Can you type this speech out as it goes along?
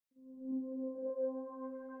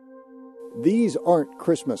These aren't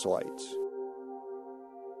Christmas lights.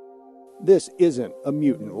 This isn't a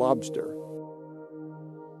mutant lobster.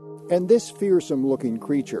 And this fearsome-looking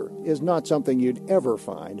creature is not something you'd ever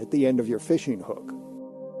find at the end of your fishing hook.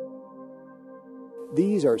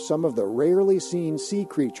 These are some of the rarely seen sea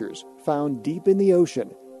creatures found deep in the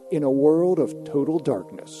ocean in a world of total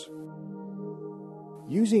darkness.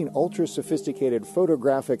 Using ultra-sophisticated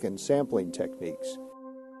photographic and sampling techniques,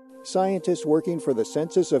 scientists working for the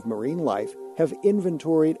Census of Marine Life have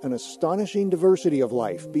inventoried an astonishing diversity of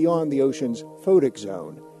life beyond the ocean's photic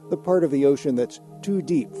zone, the part of the ocean that's too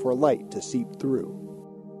deep for light to seep through.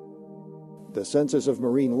 The Census of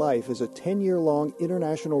Marine Life is a 10-year-long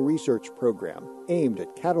international research program aimed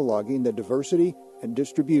at cataloging the diversity and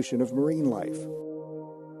distribution of marine life.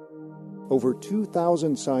 Over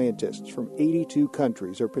 2,000 scientists from 82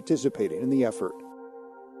 countries are participating in the effort.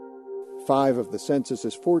 5 of the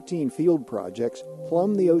Census's 14 field projects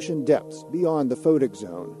plumb the ocean depths beyond the photic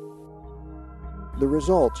zone. The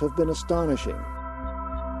results have been astonishing.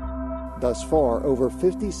 Thus far, over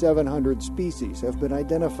 5,700 species have been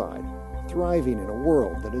identified, thriving in a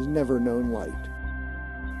world that has never known light.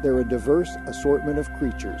 They're a diverse assortment of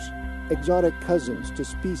creatures, exotic cousins to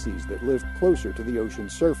species that live closer to the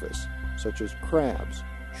ocean's surface, such as crabs,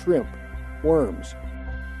 shrimp, worms,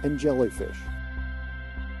 and jellyfish.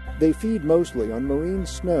 They feed mostly on marine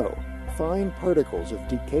snow, fine particles of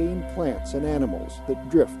decaying plants and animals that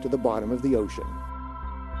drift to the bottom of the ocean.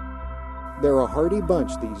 They're a hardy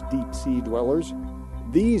bunch, these deep-sea dwellers.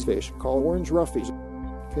 These fish, called orange roughies,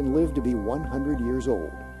 can live to be 100 years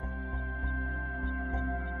old.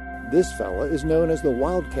 This fella is known as the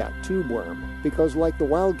wildcat tubeworm because, like the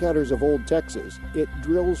wildcatters of old Texas, it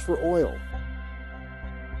drills for oil.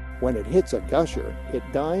 When it hits a gusher, it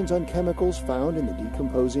dines on chemicals found in the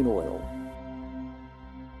decomposing oil.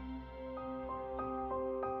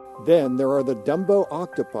 Then there are the Dumbo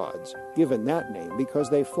octopods, given that name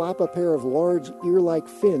because they flap a pair of large ear-like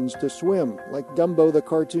fins to swim, like Dumbo the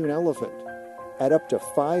cartoon elephant. At up to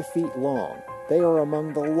 5 feet long, they are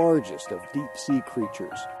among the largest of deep-sea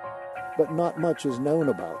creatures, but not much is known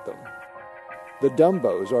about them. The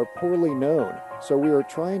Dumbos are poorly known, so we are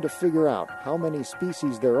trying to figure out how many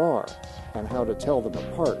species there are and how to tell them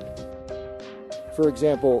apart. For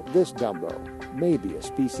example, this Dumbo may be a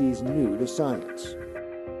species new to science.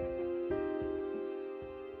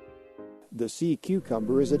 The sea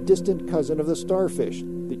cucumber is a distant cousin of the starfish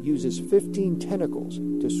that uses 15 tentacles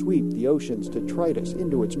to sweep the ocean's detritus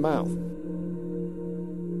into its mouth.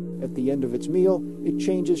 At the end of its meal, it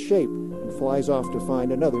changes shape and flies off to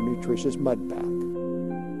find another nutritious mudpack.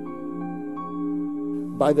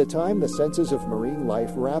 By the time the Census of Marine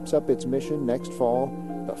Life wraps up its mission next fall,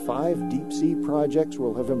 the 5 deep-sea projects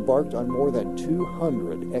will have embarked on more than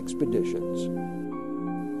 200 expeditions.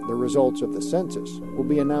 The results of the census will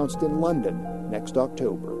be announced in London next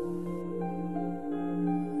October.